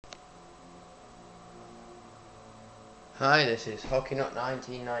Hi, this is HockeyNut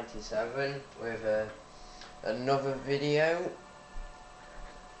 1997 with another video.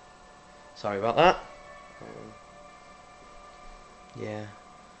 Sorry about that. Yeah.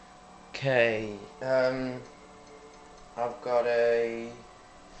 Okay. I've got a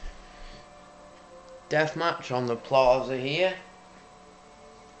deathmatch on the plaza here.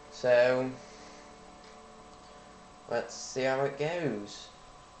 So let's see how it goes.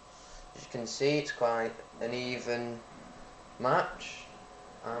 As you can see, it's quite an even match.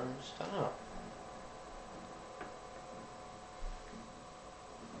 And start.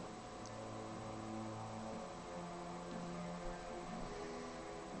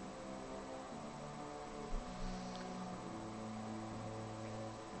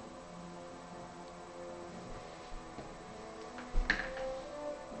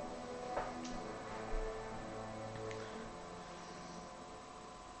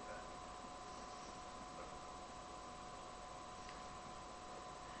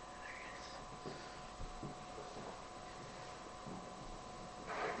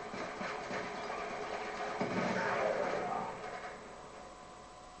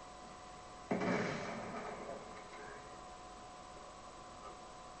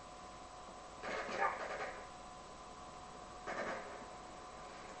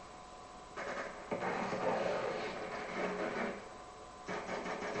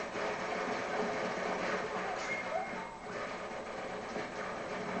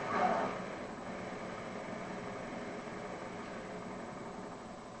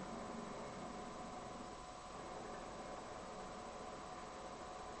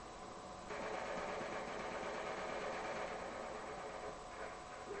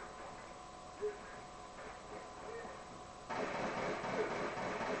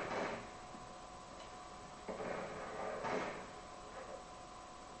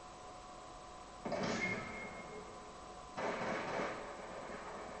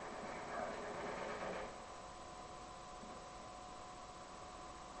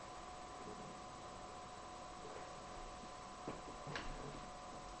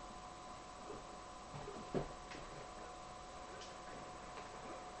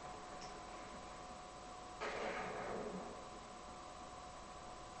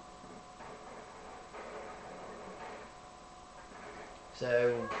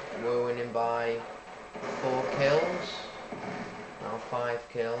 So we're winning by 4 kills, now 5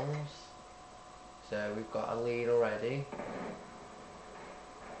 kills, so we've got a lead already.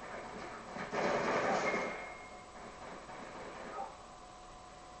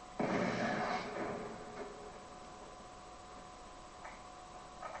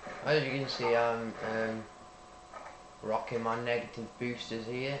 As you can see, I'm rocking my negative boosters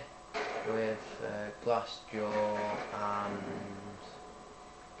here with glass jaw and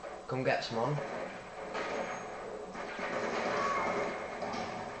come get some on.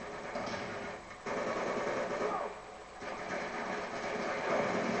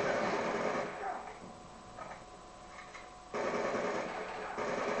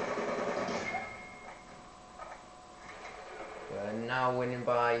 We're now winning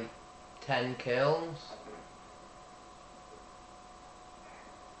by 10 kills.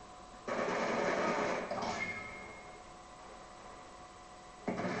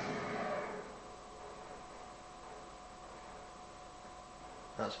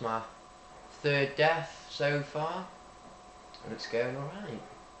 That's my 3rd death so far, and it's going alright.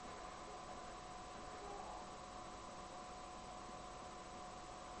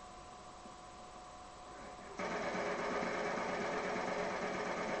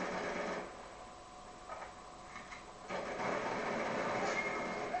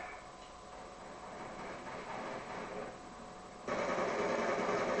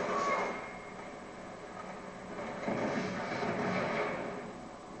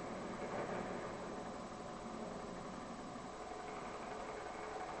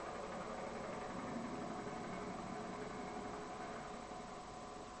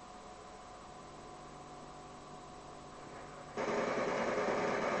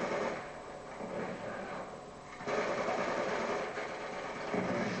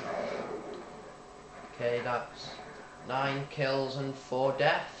 Okay, that's 9 kills and 4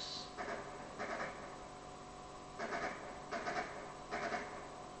 deaths.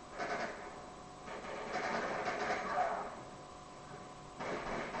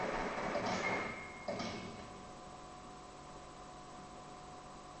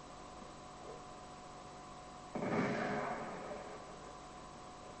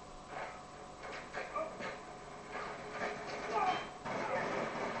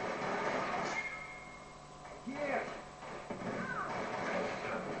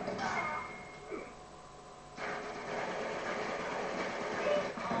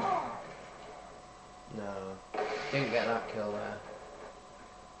 Didn't get that kill there.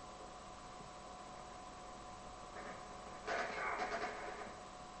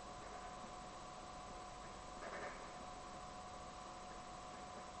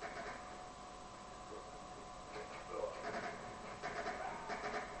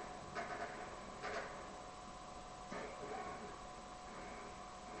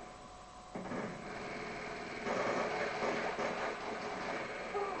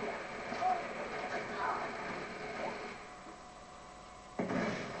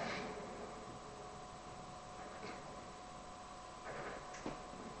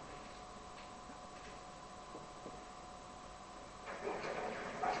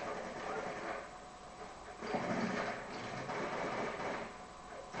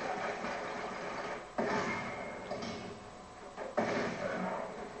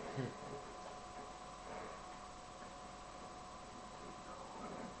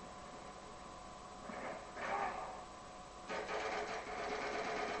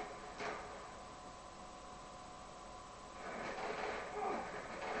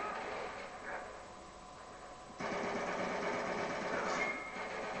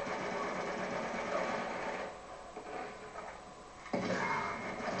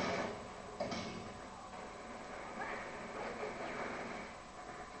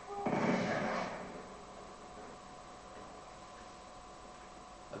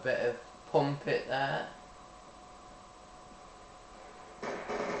 A bit of pump it there.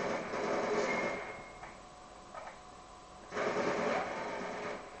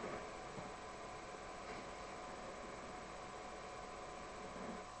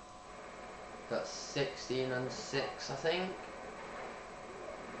 That's 16 and 6, I think.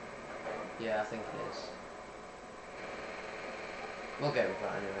 Yeah, I think it is. We'll go with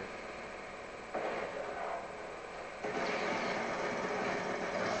that anyway.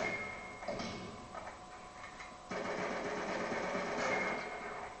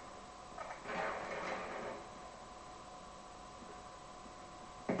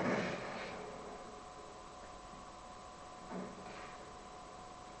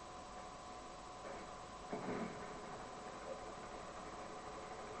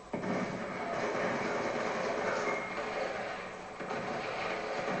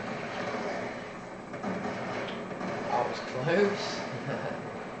 That was close.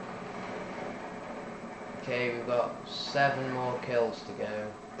 Okay, we've got 7 more kills to go.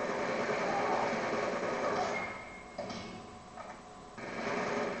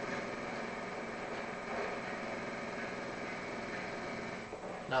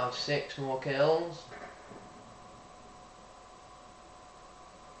 Now 6 more kills.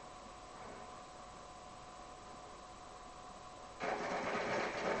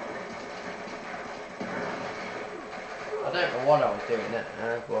 I don't know what I was doing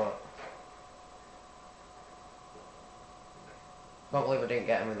there, but can't believe I didn't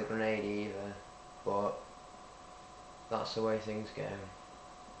get him with a grenade either. But that's the way things go.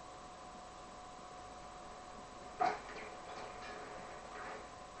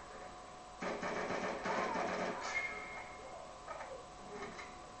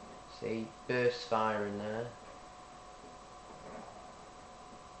 See, burst fire in there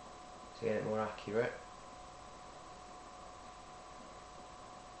to get it more accurate.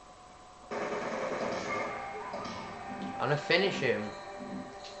 And I finish him.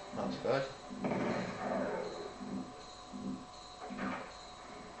 That's good.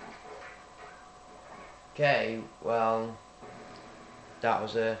 Okay, well, that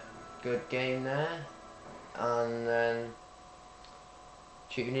was a good game there. And then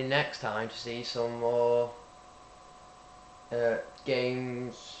tune in next time to see some more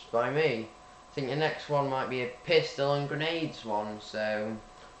games by me. I think the next one might be a pistol and grenades one, so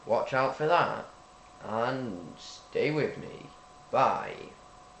watch out for that. And stay with me. Bye.